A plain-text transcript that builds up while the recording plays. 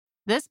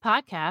This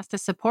podcast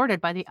is supported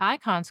by the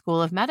Icahn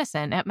School of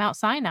Medicine at Mount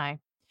Sinai,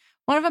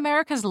 one of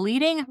America's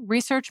leading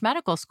research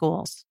medical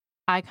schools.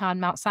 Icahn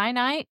Mount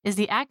Sinai is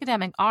the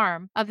academic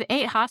arm of the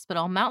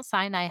 8-hospital Mount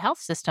Sinai Health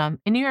System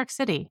in New York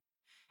City.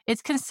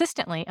 It's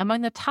consistently among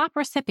the top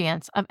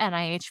recipients of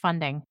NIH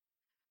funding.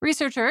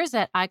 Researchers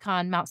at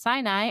Icahn Mount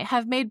Sinai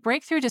have made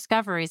breakthrough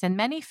discoveries in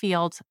many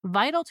fields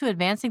vital to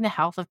advancing the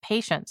health of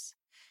patients,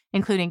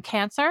 including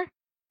cancer,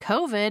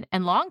 COVID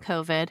and long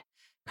COVID,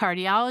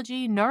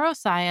 cardiology,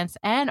 neuroscience,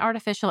 and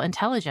artificial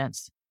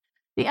intelligence.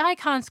 The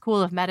Icahn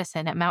School of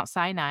Medicine at Mount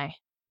Sinai.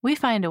 We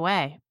find a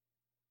way.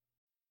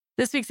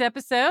 This week's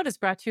episode is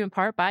brought to you in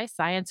part by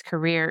Science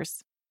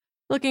Careers.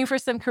 Looking for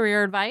some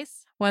career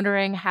advice?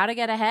 Wondering how to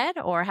get ahead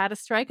or how to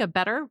strike a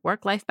better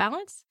work-life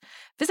balance?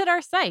 Visit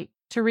our site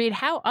to read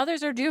how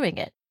others are doing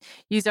it.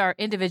 Use our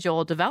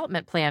individual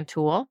development plan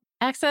tool,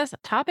 access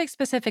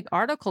topic-specific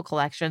article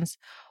collections,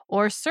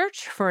 or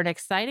search for an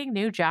exciting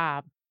new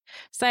job.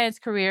 Science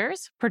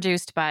Careers,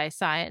 produced by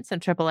Science and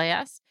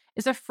AAAS,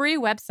 is a free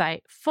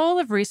website full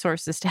of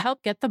resources to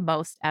help get the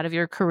most out of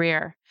your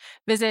career.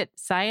 Visit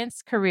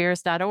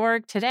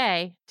sciencecareers.org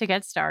today to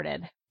get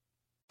started.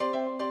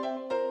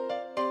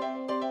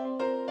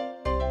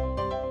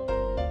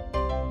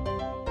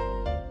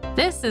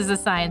 This is the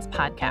Science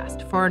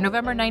Podcast for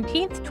November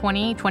 19th,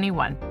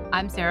 2021.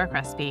 I'm Sarah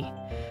Crespi.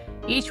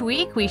 Each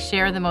week, we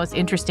share the most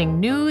interesting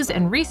news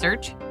and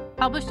research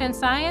published in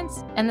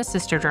Science and the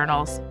sister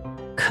journals.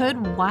 Could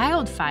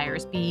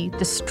wildfires be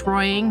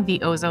destroying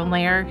the ozone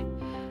layer?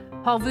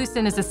 Paul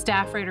Vucin is a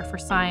staff writer for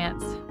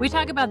Science. We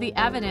talk about the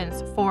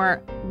evidence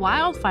for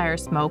wildfire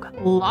smoke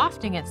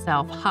lofting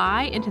itself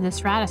high into the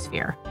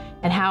stratosphere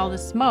and how the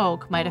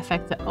smoke might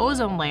affect the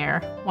ozone layer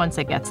once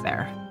it gets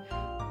there.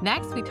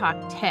 Next, we talk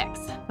ticks,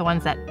 the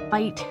ones that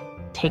bite,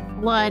 take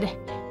blood,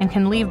 and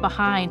can leave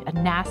behind a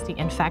nasty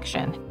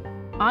infection.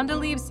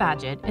 Andaleeb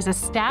Sajid is a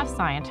staff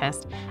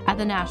scientist at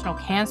the National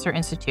Cancer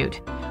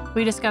Institute.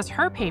 We discuss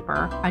her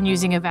paper on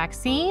using a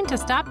vaccine to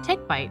stop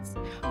tick bites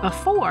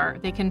before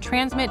they can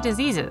transmit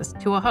diseases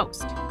to a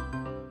host.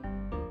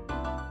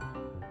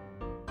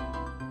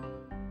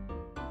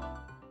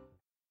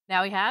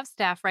 Now we have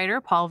staff writer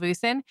Paul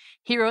Vucin.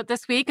 He wrote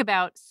this week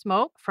about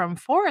smoke from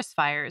forest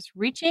fires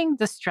reaching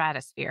the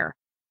stratosphere.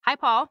 Hi,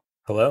 Paul.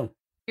 Hello.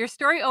 Your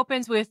story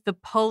opens with the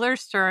polar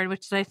stern,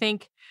 which is, I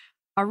think,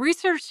 a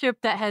research ship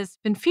that has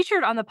been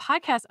featured on the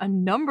podcast a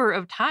number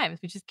of times.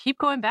 We just keep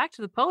going back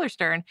to the polar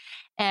stern.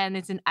 And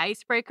it's an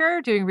icebreaker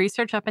doing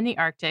research up in the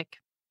Arctic.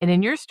 And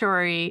in your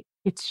story,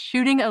 it's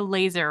shooting a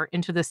laser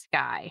into the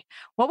sky.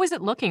 What was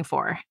it looking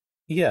for?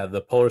 Yeah, the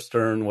polar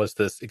stern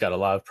it got a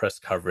lot of press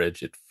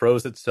coverage. It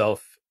froze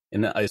itself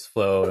in the ice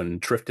flow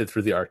and drifted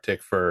through the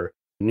Arctic for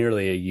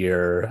nearly a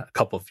year, a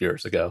couple of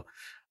years ago.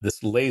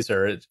 This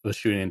laser it was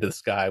shooting into the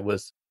sky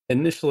was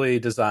initially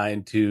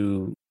designed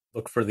to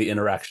look for the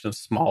interaction of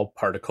small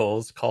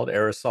particles called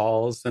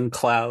aerosols and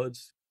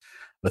clouds,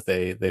 but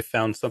they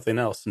found something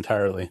else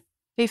entirely.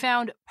 They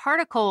found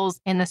particles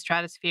in the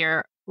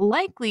stratosphere,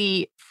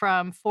 likely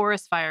from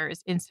forest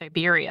fires in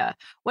Siberia.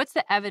 What's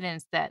the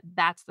evidence that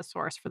that's the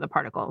source for the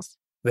particles?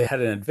 They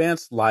had an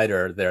advanced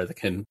lidar there that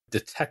can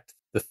detect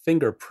the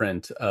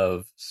fingerprint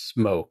of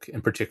smoke.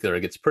 In particular,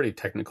 it gets pretty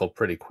technical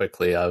pretty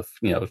quickly of,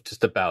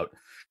 just about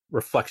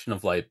reflection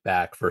of light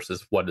back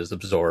versus what is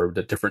absorbed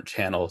at different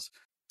channels.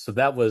 So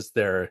that was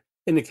their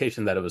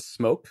indication that it was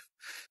smoke.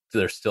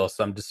 There's still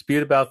some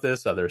dispute about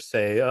this. Others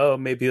say, oh,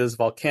 maybe it was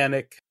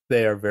volcanic.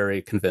 They are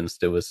very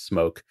convinced it was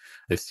smoke.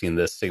 They've seen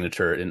this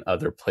signature in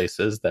other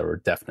places that were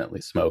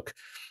definitely smoke.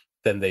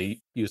 Then they,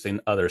 using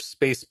other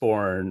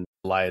spaceborne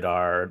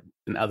LiDAR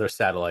and other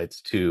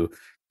satellites to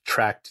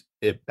track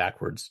it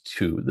backwards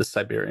to the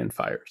Siberian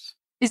fires.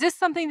 Is this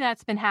something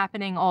that's been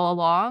happening all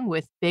along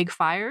with big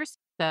fires,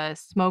 the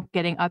smoke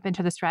getting up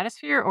into the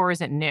stratosphere, or is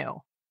it new?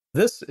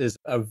 This is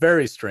a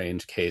very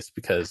strange case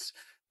because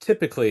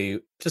typically,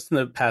 just in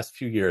the past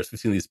few years,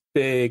 we've seen these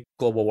big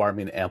global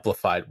warming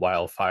amplified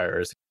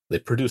wildfires. They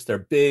produce their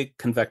big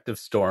convective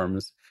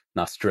storms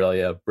in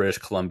Australia, British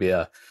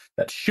Columbia,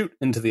 that shoot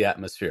into the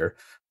atmosphere.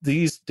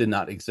 These did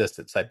not exist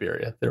at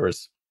Siberia. There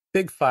was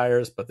big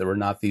fires, but there were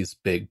not these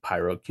big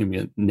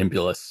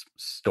pyrocumulonimbulous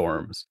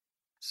storms.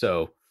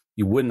 So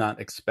you would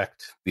not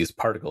expect these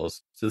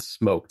particles, the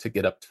smoke, to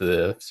get up to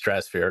the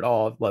stratosphere at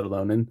all, let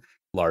alone in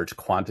large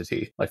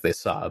quantity like they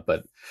saw.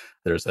 But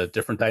there's a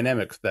different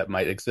dynamic that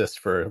might exist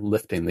for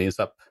lifting these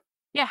up.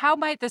 Yeah, how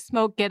might the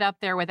smoke get up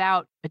there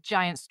without a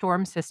giant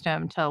storm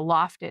system to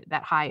loft it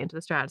that high into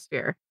the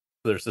stratosphere?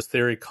 There's this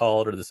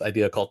this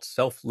idea called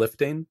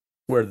self-lifting,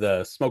 where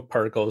the smoke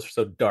particles are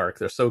so dark,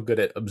 they're so good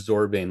at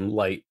absorbing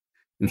light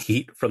and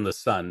heat from the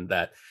sun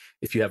that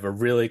if you have a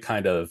really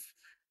kind of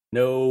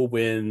no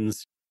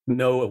winds,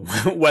 no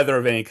weather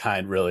of any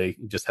kind, really,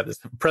 you just have this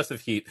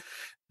oppressive heat,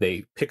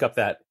 they pick up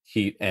that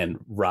heat and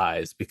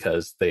rise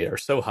because they are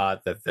so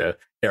hot that the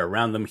air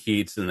around them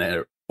heats and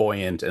they're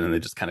buoyant, and then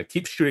they just kind of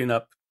keep shooting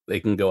up. They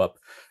can go up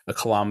a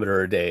kilometer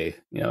a day,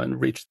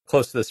 and reach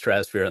close to the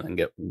stratosphere and then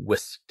get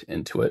whisked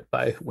into it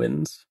by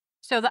winds.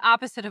 So the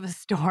opposite of a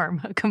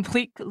storm, a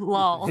complete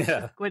lull is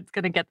Yeah. what's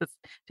going to get this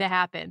to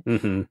happen.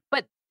 Hmm.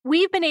 But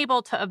we've been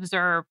able to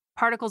observe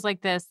particles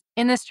like this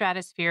in the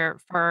stratosphere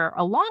for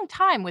a long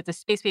time with the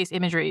space-based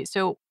imagery.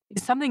 So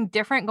is something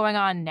different going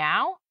on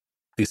now?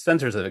 These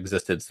sensors have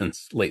existed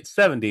since late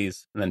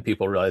 70s, and then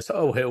people realized,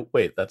 oh, hey,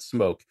 wait, that's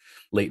smoke.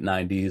 Late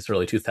 90s,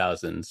 early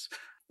 2000s.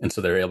 And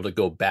so they're able to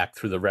go back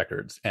through the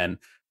records. And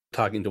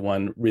talking to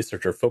one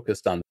researcher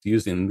focused on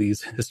using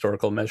these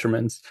historical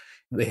measurements,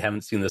 they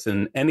haven't seen this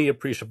in any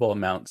appreciable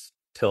amounts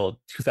till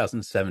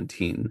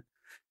 2017.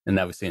 And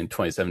now we see in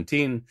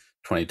 2017,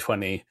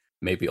 2020,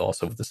 maybe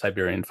also with the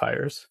Siberian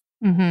fires.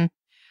 Hmm.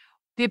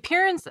 The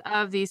appearance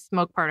of these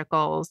smoke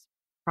particles,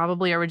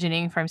 probably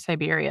originating from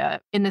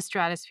Siberia in the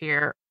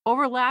stratosphere,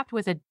 overlapped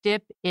with a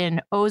dip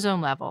in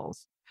ozone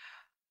levels.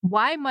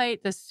 Why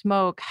might the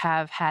smoke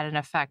have had an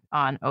effect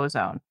on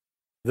ozone?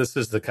 This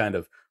is the kind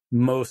of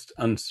most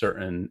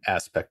uncertain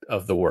aspect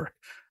of the work.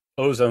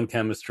 Ozone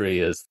chemistry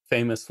is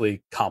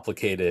famously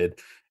complicated.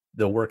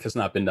 The work has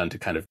not been done to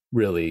kind of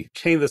really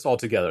chain this all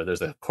together.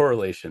 There's a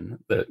correlation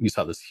that you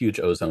saw this huge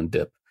ozone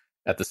dip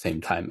at the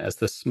same time as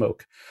the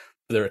smoke.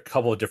 There are a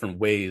couple of different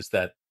ways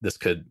that this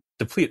could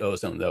deplete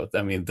ozone, though.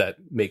 I mean, that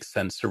makes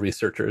sense to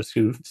researchers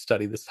who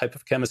study this type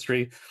of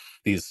chemistry.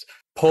 These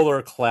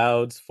polar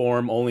clouds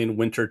form only in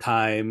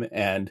wintertime,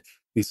 and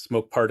these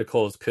smoke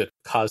particles could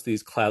cause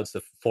these clouds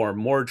to form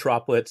more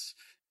droplets.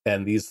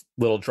 And these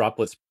little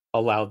droplets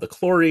allow the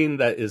chlorine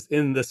that is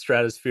in the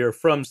stratosphere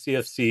from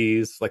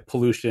CFCs, like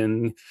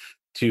pollution,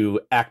 to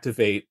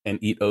activate and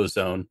eat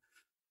ozone.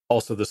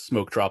 Also, the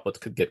smoke droplets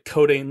could get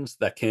coatings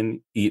that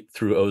can eat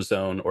through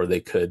ozone, or they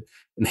could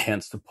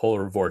enhance the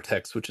polar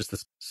vortex, which is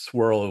this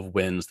swirl of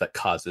winds that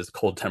causes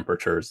cold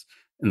temperatures.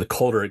 And the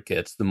colder it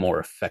gets, the more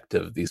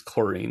effective these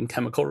chlorine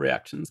chemical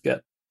reactions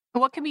get.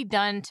 What can be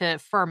done to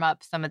firm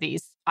up some of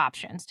these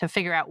options to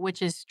figure out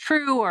which is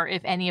true or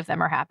if any of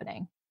them are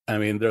happening? I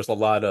mean, there's a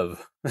lot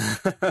of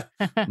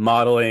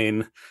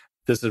modeling.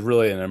 This is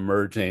really an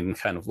emerging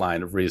kind of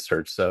line of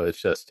research. So it's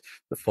just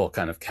the full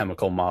kind of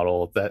chemical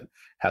model that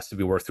has to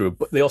be worked through.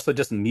 But they also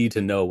just need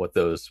to know what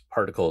those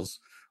particles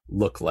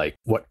look like,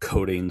 what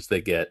coatings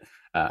they get.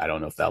 I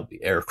don't know if that'll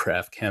be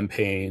aircraft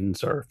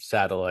campaigns or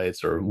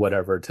satellites or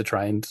whatever to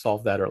try and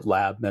solve that, or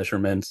lab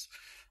measurements.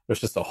 There's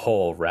just a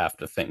whole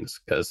raft of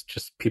things because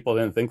just people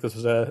didn't think this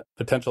was a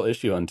potential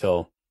issue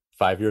until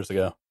 5 years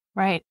ago.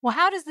 Right. Well,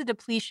 how does the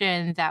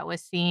depletion that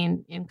was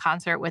seen in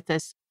concert with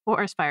this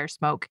forest fire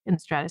smoke in the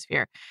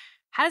stratosphere,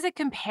 how does it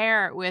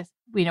compare with,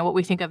 what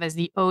we think of as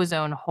the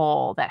ozone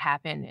hole that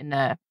happened in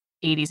the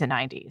 80s and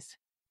 90s?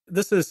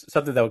 This is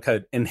something that would kind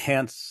of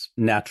enhance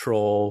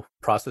natural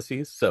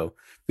processes. So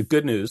the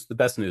good news, the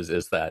best news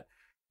is that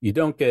you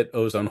don't get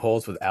ozone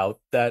holes without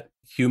that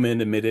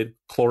human emitted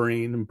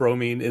chlorine and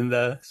bromine in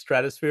the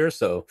stratosphere.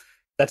 So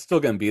that's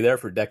still going to be there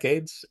for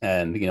decades,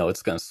 and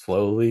it's going to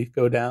slowly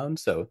go down.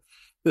 So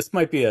this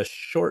might be a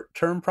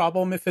short-term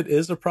problem if it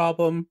is a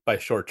problem. By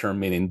short-term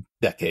meaning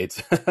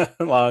decades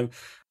long.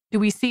 Do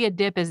we see a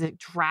dip as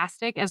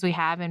drastic as we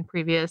have in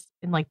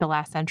like the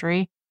last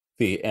century?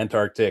 The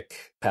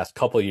Antarctic past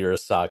couple of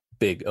years saw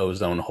big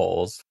ozone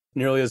holes,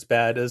 nearly as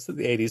bad as the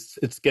 80s.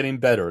 It's getting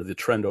better. The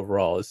trend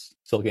overall is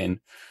still getting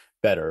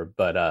better.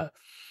 But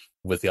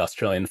with the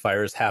Australian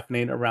fires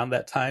happening around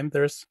that time,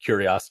 there's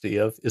curiosity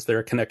of, is there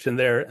a connection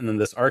there? And then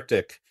this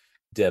Arctic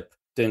dip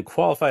didn't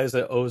qualify as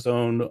an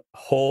ozone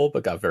hole,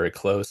 but got very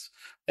close.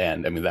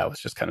 And I mean, that was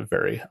just kind of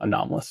very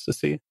anomalous to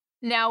see.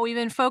 Now, we've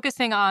been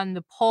focusing on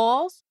the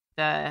poles,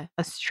 the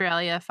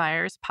Australia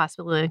fires,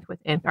 possibly linked with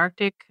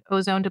Antarctic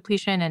ozone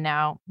depletion, and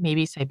now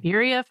maybe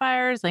Siberia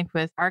fires linked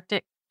with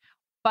Arctic.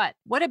 But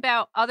what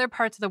about other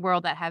parts of the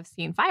world that have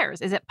seen fires?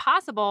 Is it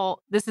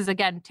possible, this is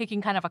again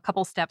taking kind of a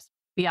couple steps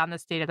beyond the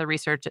state of the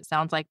research, it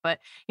sounds like, but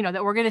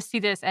that we're going to see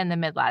this in the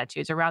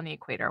mid-latitudes around the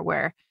equator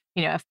where,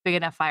 if big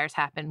enough fires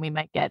happen, we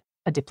might get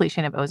a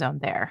depletion of ozone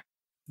there.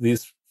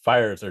 These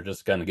fires are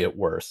just going to get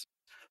worse.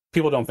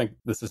 People don't think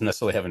this is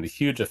necessarily having a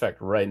huge effect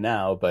right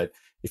now, but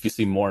if you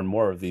see more and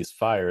more of these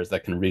fires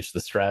that can reach the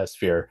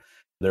stratosphere,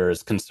 there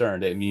is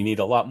concern. And you need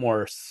a lot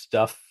more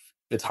stuff.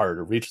 It's harder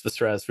to reach the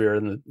stratosphere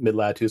in the mid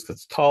latitudes because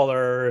it's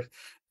taller,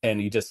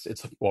 and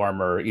it's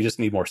warmer. You just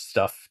need more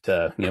stuff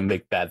to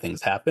make bad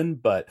things happen.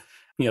 But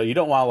you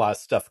don't want a lot of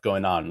stuff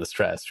going on in the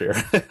stratosphere,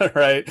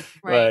 right?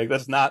 Right. Like,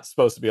 that's not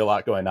supposed to be a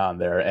lot going on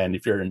there. And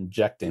if you're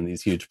injecting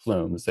these huge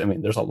plumes, I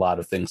mean, there's a lot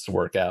of things to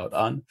work out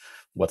on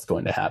what's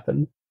going to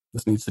happen.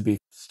 This needs to be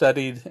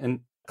studied in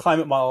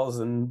climate models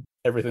and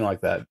everything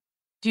like that.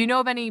 Do you know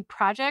of any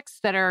projects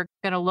that are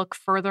going to look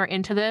further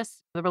into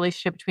this, the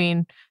relationship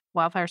between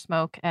wildfire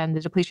smoke and the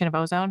depletion of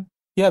ozone?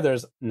 Yeah,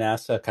 there's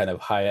NASA kind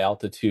of high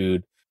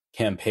altitude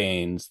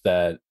campaigns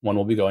that one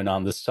will be going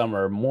on this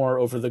summer, more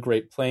over the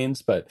Great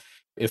Plains. But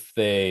if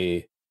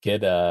they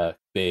get a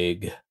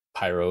big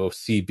pyro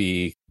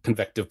CB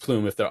convective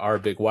plume, if there are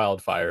big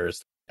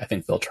wildfires, I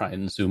think they'll try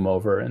and zoom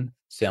over and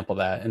sample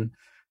that. And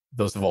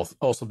those have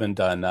also been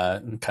done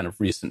in kind of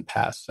recent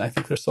past. I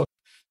think they're still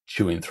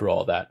chewing through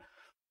all that.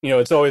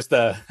 It's always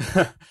the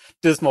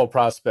dismal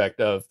prospect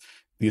of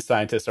these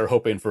scientists are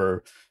hoping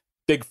for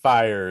big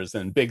fires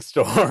and big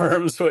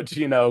storms, which,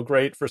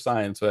 great for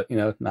science, but,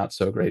 not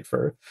so great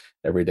for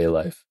everyday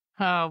life.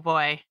 Oh,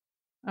 boy.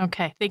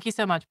 Okay. Thank you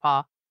so much,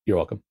 Paul. You're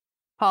welcome.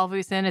 Paul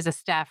Vucin is a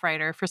staff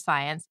writer for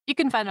Science. You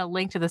can find a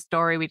link to the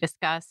story we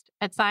discussed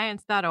at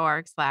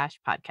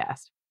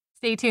science.org/podcast.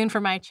 Stay tuned for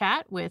my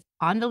chat with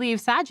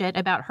Andaliv Sajid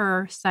about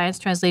her Science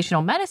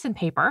Translational Medicine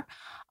paper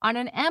on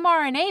an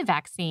mRNA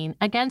vaccine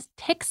against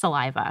tick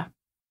saliva.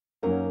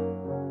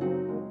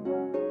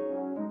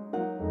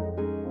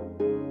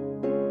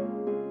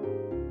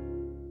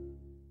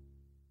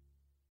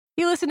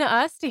 You listen to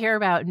us to hear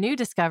about new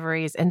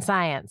discoveries in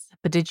science,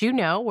 but did you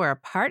know we're a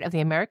part of the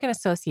American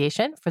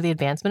Association for the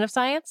Advancement of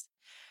Science?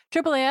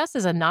 AAAS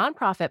is a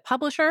nonprofit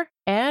publisher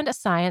and a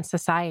science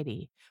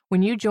society.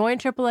 When you join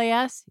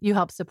AAAS, you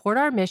help support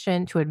our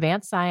mission to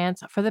advance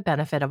science for the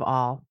benefit of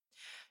all.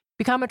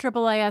 Become a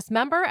AAAS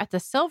member at the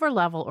silver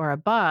level or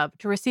above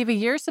to receive a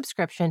year's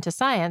subscription to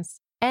science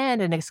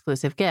and an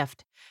exclusive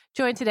gift.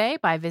 Join today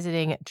by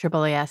visiting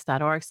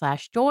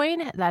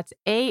AAAS.org/join. That's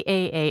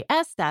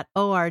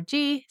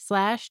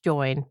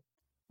AAAS.org/join.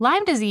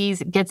 Lyme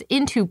disease gets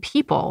into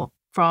people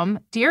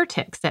from deer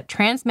ticks that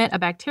transmit a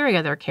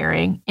bacteria they're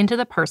carrying into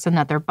the person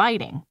that they're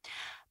biting.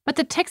 But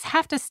the ticks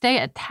have to stay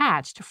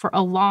attached for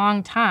a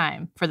long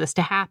time for this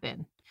to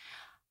happen.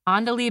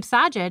 Andaliv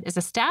Sajid is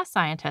a staff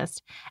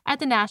scientist at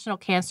the National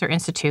Cancer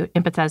Institute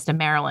in Bethesda,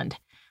 Maryland.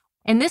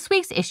 In this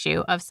week's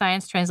issue of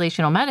Science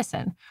Translational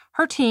Medicine,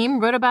 her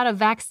team wrote about a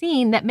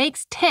vaccine that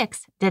makes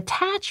ticks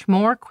detach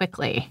more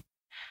quickly.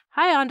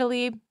 Hi,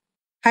 Andaliv.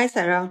 Hi,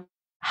 Sarah.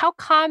 How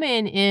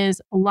common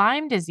is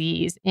Lyme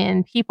disease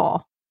in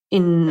people?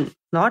 In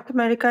North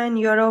America and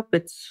Europe,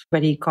 it's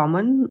very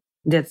common.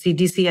 The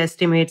CDC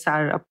estimates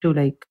are up to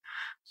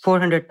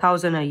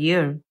 400,000 a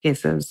year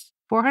cases.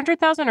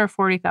 400,000 or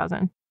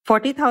 40,000?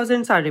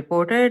 40,000 are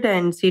reported,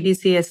 and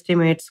CDC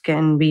estimates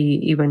can be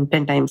even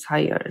 10 times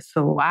higher.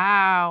 So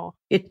wow,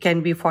 it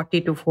can be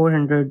 40 to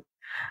 400.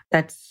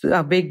 That's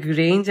a big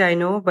range, I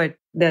know, but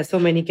there are so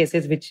many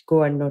cases which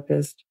go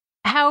unnoticed.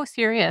 How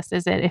serious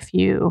is it if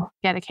you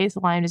get a case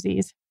of Lyme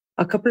disease?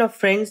 A couple of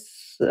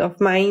friends of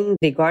mine,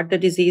 they got the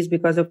disease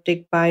because of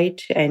tick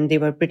bite, and they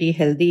were pretty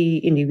healthy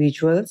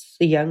individuals,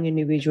 young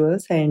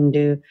individuals, and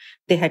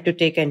they had to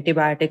take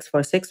antibiotics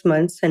for 6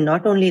 months. And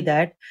not only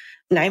that,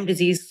 Lyme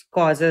disease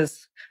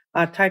causes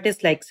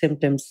arthritis-like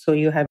symptoms. So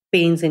you have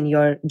pains in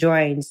your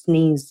joints,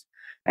 knees,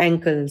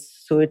 ankles.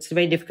 So it's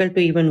very difficult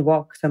to even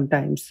walk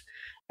sometimes.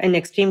 In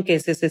extreme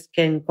cases, it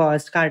can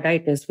cause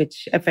carditis,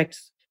 which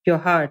affects your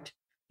heart,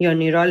 your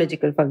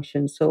neurological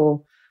function.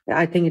 So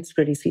I think it's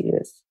pretty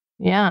serious.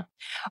 Yeah.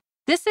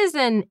 This is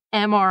an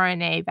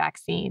mRNA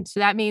vaccine. So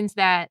that means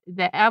that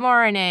the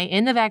mRNA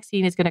in the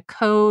vaccine is going to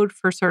code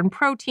for certain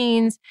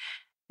proteins.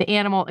 The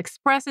animal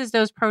expresses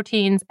those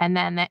proteins, and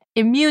then the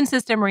immune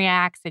system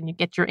reacts and you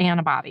get your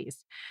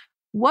antibodies.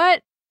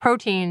 What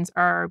proteins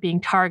are being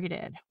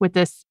targeted with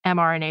this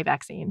mRNA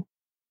vaccine?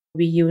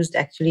 We used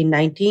actually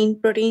 19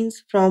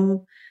 proteins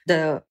from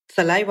the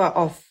saliva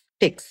of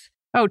ticks.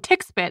 Oh,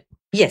 tick spit.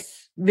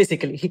 Yes,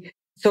 basically.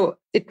 So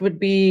it would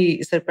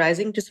be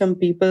surprising to some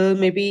people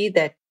maybe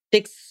that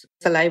tick's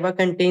saliva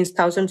contains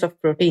thousands of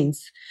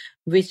proteins,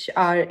 which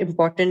are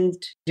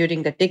important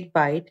during the tick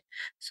bite.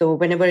 So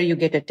whenever you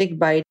get a tick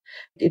bite,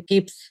 it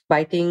keeps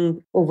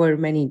biting over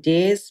many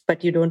days,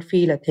 but you don't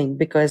feel a thing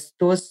because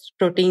those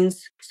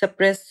proteins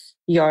suppress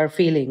your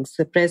feelings,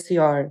 suppress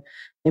your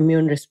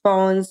immune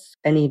response,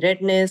 any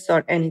redness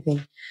or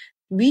anything.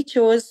 We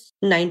chose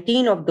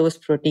 19 of those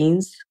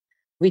proteins,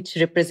 which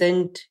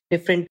represent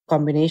different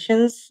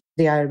combinations.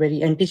 They are very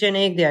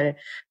antigenic.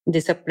 They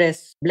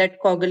suppress blood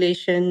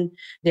coagulation.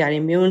 They are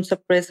immune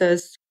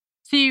suppressors.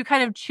 So you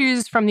kind of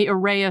choose from the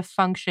array of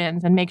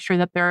functions and make sure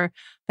that they're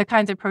the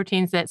kinds of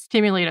proteins that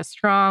stimulate a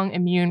strong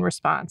immune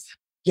response.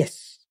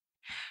 Yes.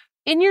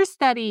 In your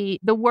study,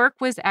 the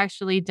work was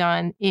actually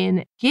done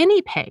in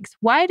guinea pigs.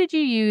 Why did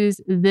you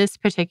use this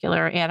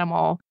particular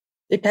animal?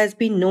 It has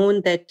been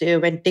known that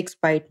when ticks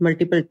bite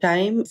multiple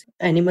times,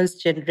 animals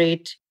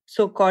generate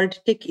so-called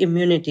tick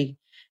immunity.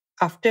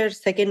 After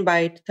second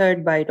bite,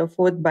 third bite, or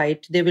fourth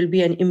bite, there will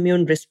be an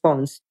immune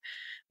response.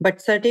 But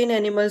certain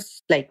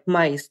animals like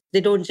mice,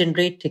 they don't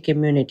generate tick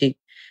immunity.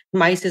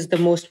 Mice is the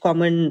most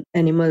common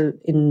animal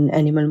in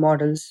animal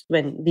models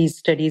when these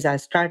studies are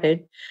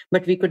started,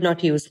 but we could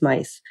not use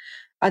mice.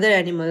 Other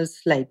animals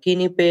like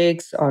guinea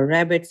pigs or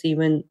rabbits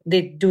even,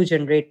 they do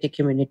generate tick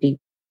immunity.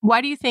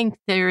 Why do you think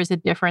there is a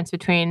difference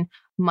between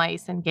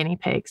mice and guinea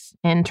pigs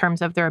in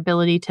terms of their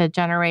ability to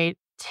generate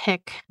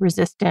tick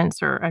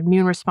resistance or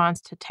immune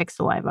response to tick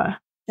saliva?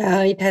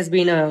 It has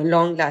been a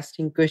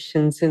long-lasting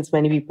question since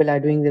many people are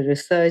doing the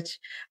research.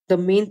 The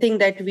main thing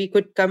that we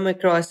could come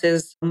across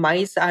is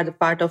mice are the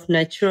part of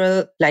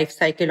natural life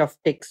cycle of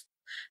ticks.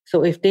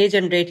 So if they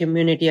generate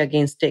immunity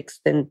against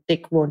ticks, then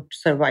tick won't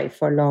survive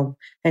for long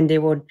and they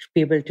won't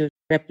be able to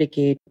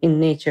replicate in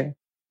nature.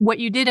 What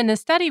you did in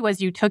this study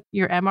was you took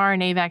your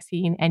mRNA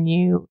vaccine and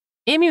you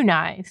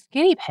immunized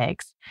guinea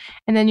pigs,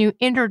 and then you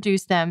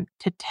introduced them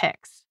to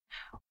ticks.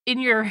 In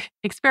your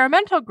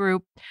experimental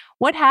group,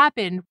 what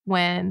happened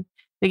when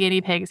the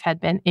guinea pigs had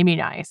been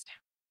immunized?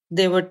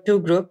 There were two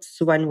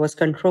groups. One was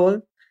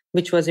control,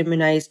 which was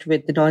immunized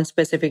with the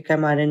non-specific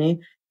mRNA.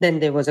 Then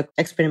there was an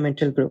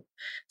experimental group.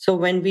 So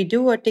when we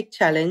do a tick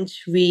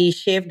challenge, we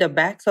shave the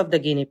backs of the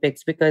guinea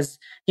pigs because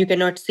you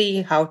cannot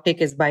see how tick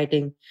is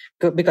biting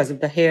because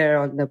of the hair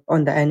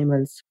on the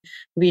animals.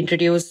 We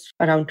introduced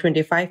around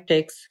 25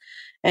 ticks,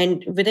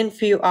 and within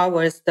few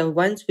hours, the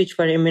ones which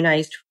were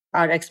immunized,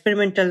 our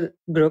experimental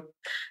group,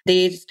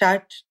 they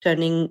start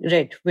turning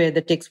red where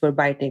the ticks were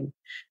biting.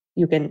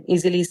 You can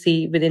easily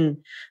see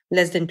within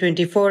less than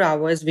 24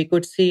 hours, we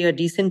could see a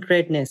decent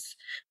redness,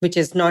 which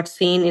is not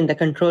seen in the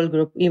control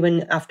group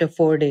even after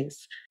 4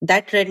 days.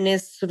 That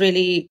redness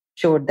really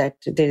showed that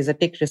there is a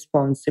tick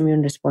response,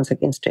 immune response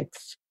against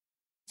ticks.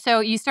 So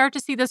you start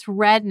to see this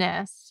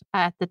redness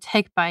at the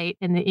tick bite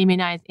in the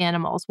immunized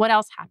animals. What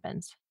else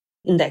happens?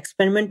 In the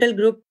experimental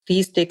group,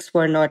 these ticks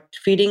were not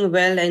feeding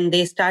well and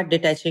they start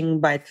detaching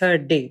by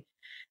third day,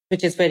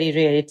 which is very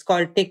rare. It's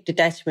called tick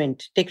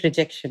detachment, tick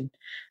rejection.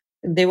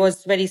 There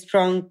was very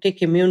strong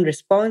tick immune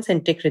response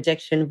and tick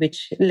rejection,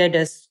 which led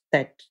us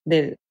that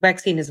the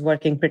vaccine is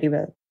working pretty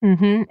well.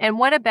 Mm-hmm. And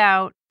what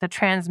about the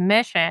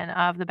transmission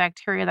of the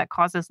bacteria that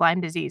causes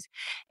Lyme disease?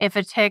 If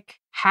a tick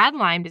had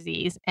Lyme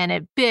disease and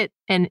it bit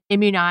an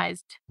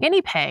immunized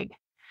guinea pig,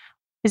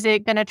 is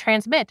it going to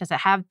transmit? Does it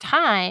have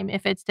time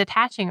if it's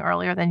detaching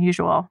earlier than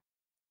usual?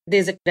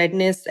 There's a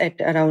redness at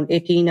around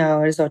 18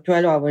 hours or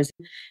 12 hours.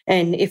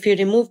 And if you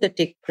remove the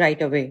tick right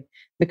away,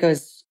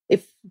 because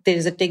if there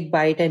is a tick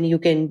bite and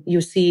you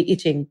see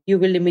itching, you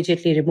will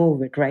immediately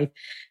remove it, right?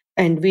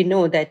 And we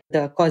know that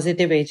the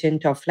causative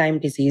agent of Lyme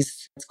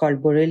disease, it's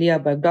called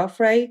Borrelia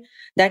burgdorferi,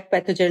 that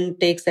pathogen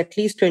takes at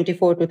least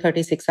 24 to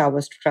 36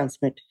 hours to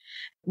transmit.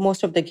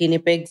 Most of the guinea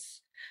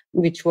pigs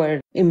which were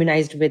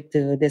immunized with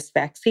this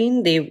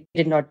vaccine, they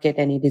did not get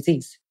any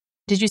disease.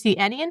 Did you see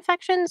any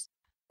infections?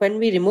 When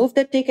we removed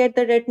the tick at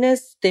the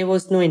redness, there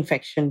was no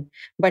infection.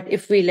 But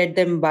if we let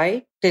them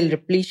bite till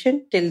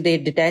repletion, till they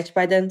detach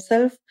by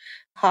themselves,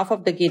 half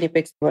of the guinea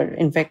pigs were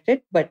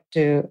infected, but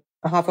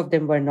half of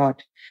them were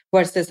not,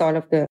 versus all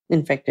of the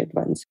infected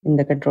ones in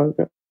the control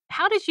group.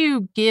 How did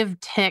you give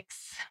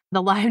ticks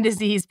the Lyme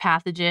disease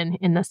pathogen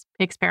in this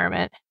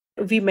experiment?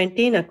 We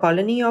maintain a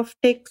colony of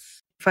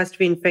ticks. First,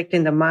 we infect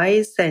in the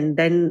mice, and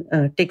then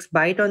ticks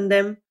bite on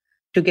them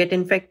to get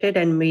infected.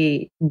 And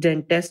we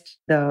then test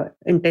the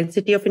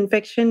intensity of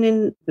infection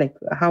in like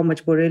how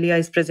much Borrelia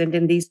is present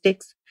in these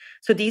ticks.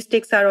 So these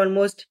ticks are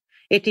almost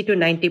 80 to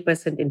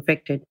 90%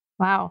 infected.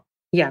 Wow.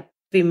 Yeah.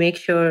 We make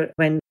sure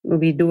when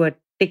we do a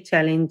tick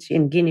challenge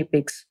in guinea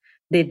pigs,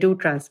 they do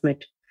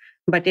transmit.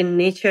 But in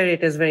nature,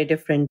 it is very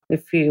different.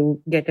 If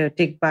you get a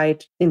tick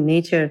bite in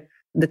nature,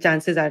 the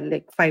chances are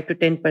like 5 to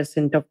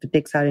 10% of the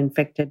ticks are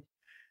infected.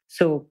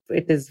 So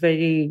it is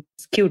very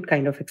skewed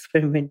kind of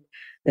experiment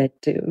that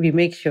we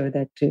make sure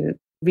that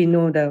we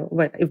know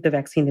if the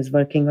vaccine is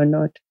working or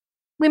not.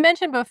 We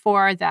mentioned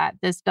before that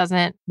this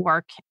doesn't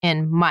work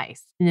in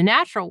mice in the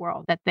natural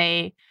world, that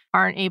they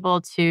aren't able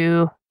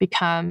to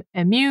become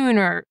immune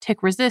or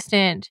tick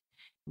resistant.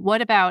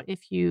 What about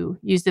if you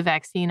use the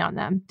vaccine on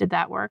them? Did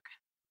that work?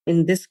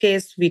 In this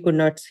case, we could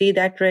not see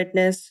that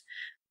redness.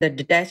 The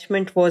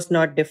detachment was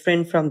not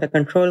different from the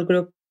control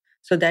group.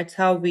 So that's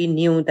how we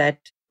knew that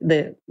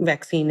the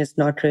vaccine is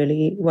not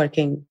really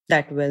working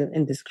that well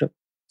in this group.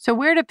 So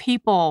where do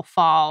people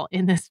fall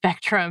in the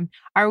spectrum?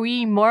 Are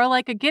we more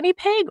like a guinea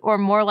pig or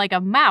more like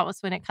a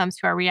mouse when it comes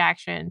to our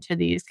reaction to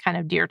these kind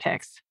of deer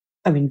ticks?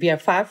 I mean, we are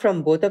far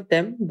from both of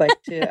them, but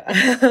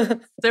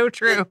So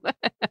true.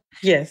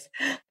 Yes.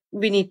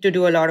 We need to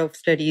do a lot of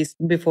studies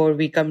before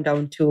we come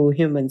down to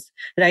humans.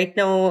 Right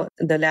now,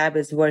 the lab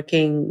is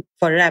working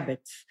for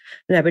rabbits.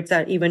 Rabbits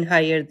are even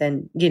higher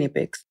than guinea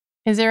pigs.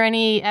 Is there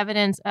any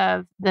evidence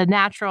of the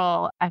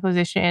natural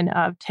acquisition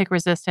of tick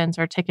resistance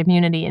or tick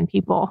immunity in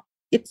people?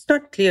 It's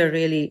not clear,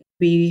 really.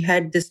 We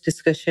had this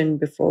discussion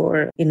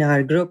before in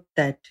our group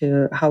that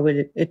how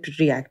will it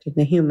react in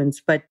the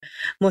humans. But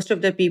most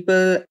of the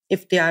people,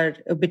 if they are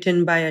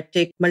bitten by a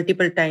tick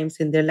multiple times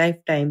in their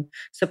lifetime,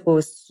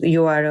 suppose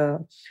you are a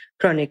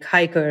chronic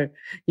hiker,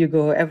 you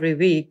go every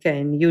week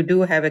and you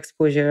do have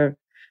exposure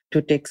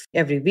to ticks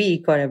every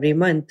week or every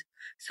month.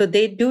 So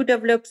they do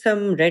develop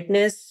some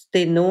redness.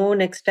 They know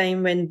next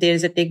time when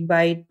there's a tick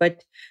bite,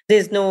 but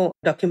there's no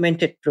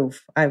documented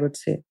proof, I would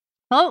say.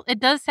 Well, it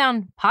does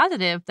sound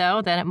positive,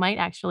 though, that it might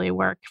actually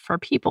work for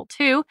people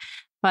too,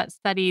 but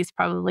studies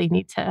probably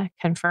need to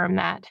confirm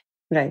that.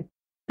 Right.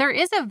 There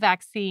is a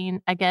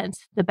vaccine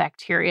against the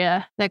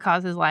bacteria that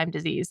causes Lyme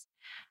disease.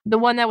 The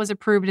one that was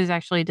approved is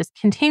actually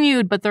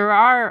discontinued, but there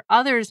are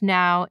others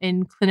now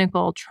in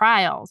clinical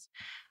trials.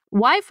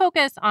 Why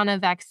focus on a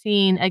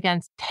vaccine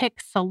against tick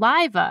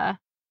saliva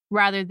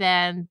rather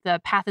than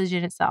the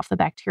pathogen itself, the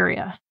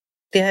bacteria?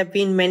 There have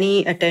been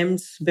many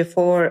attempts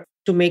before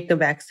to make the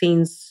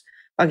vaccines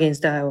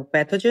against the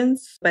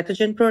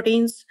pathogen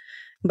proteins.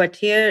 But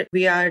here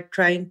we are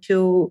trying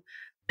to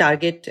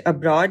target a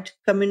broad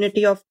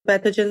community of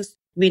pathogens.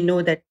 we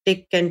know that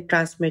tick can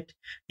transmit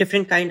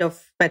different kind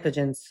of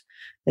pathogens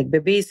like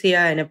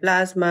Babesia,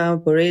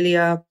 Anaplasma,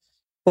 Borrelia,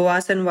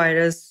 Powassan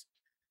virus.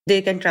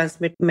 They can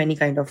transmit many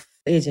kind of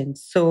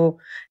agents. So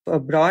a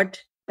broad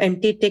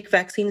anti-tick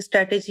vaccine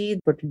strategy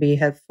would be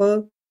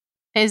helpful.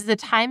 Is the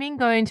timing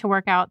going to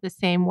work out the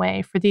same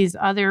way for these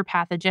other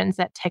pathogens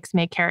that ticks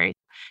may carry?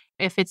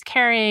 If it's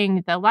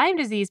carrying the Lyme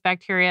disease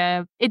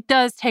bacteria, it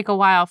does take a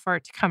while for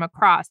it to come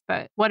across.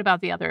 But what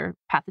about the other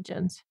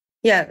pathogens?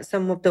 Yeah,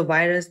 some of the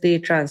virus, they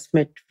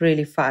transmit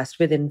really fast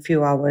within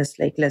few hours,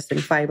 like less than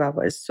 5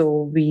 hours.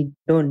 So we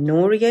don't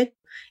know yet.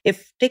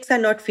 If ticks are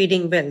not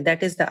feeding well,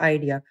 that is the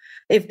idea.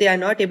 If they are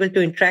not able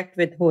to interact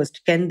with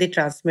host, can they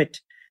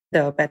transmit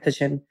the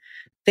pathogen?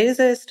 There is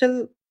a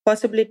still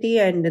possibility,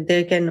 and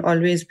there can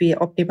always be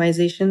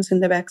optimizations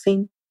in the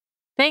vaccine.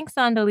 Thanks,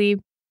 Andalib.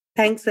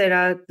 Thanks,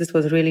 Sarah. This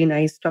was really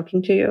nice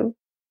talking to you.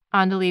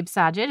 Andalib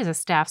Sajid is a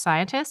staff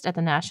scientist at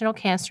the National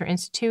Cancer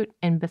Institute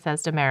in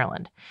Bethesda,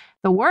 Maryland.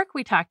 The work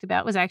we talked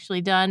about was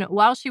actually done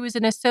while she was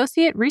an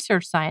associate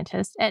research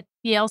scientist at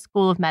Yale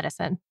School of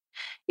Medicine.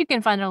 You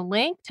can find a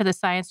link to the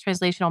Science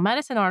Translational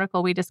Medicine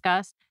article we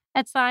discussed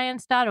at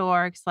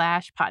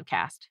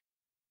science.org/podcast.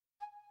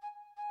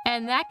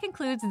 And that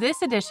concludes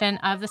this edition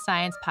of the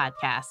Science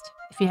Podcast.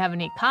 If you have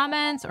any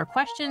comments or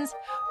questions,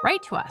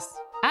 write to us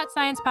at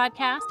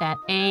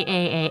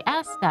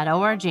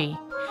sciencepodcast@aaas.org.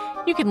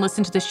 You can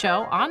listen to the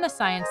show on the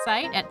science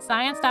site at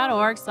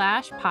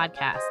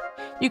science.org/podcast.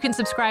 You can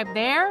subscribe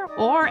there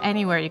or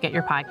anywhere you get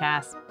your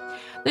podcasts.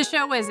 The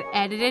show was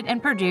edited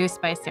and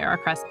produced by Sarah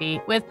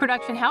Crespi with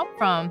production help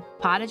from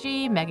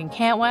Podigy, Megan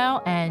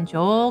Cantwell, and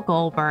Joel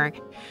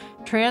Goldberg.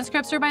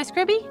 Transcripts are by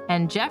Scribby,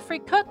 and Jeffrey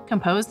Cook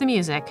composed the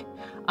music.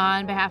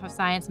 On behalf of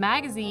Science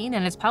Magazine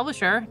and its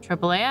publisher,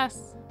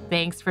 AAAS,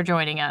 thanks for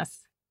joining us.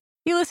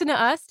 You listen to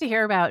us to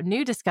hear about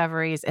new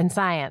discoveries in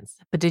science,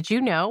 but did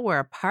you know we're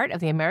a part of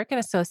the American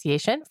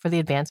Association for the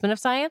Advancement of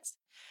Science?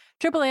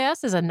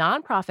 AAAS is a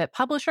nonprofit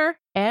publisher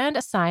and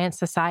a science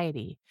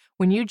society.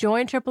 When you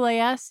join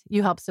AAAS,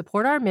 you help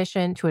support our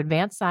mission to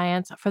advance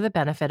science for the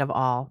benefit of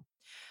all.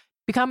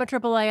 Become a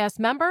AAAS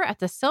member at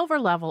the silver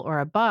level or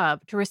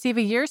above to receive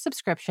a year's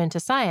subscription to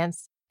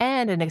science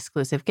and an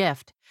exclusive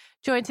gift.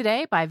 Join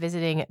today by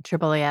visiting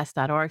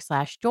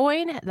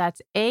AAAS.org/join.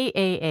 That's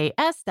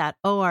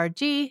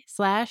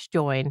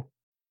AAAS.org/join.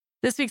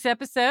 This week's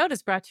episode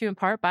is brought to you in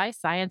part by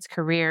Science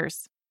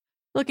Careers.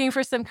 Looking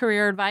for some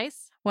career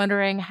advice?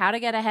 Wondering how to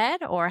get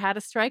ahead or how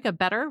to strike a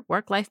better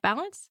work-life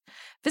balance?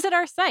 Visit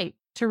our site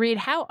to read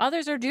how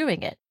others are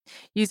doing it.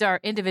 Use our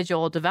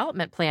individual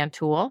development plan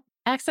tool,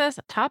 access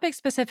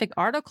topic-specific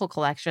article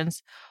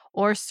collections,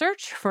 or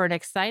search for an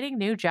exciting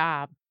new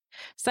job.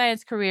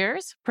 Science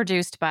Careers,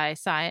 produced by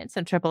Science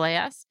and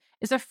AAAS,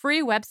 is a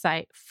free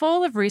website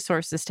full of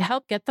resources to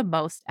help get the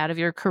most out of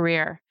your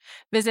career.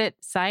 Visit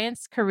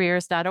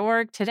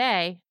sciencecareers.org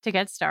today to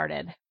get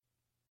started.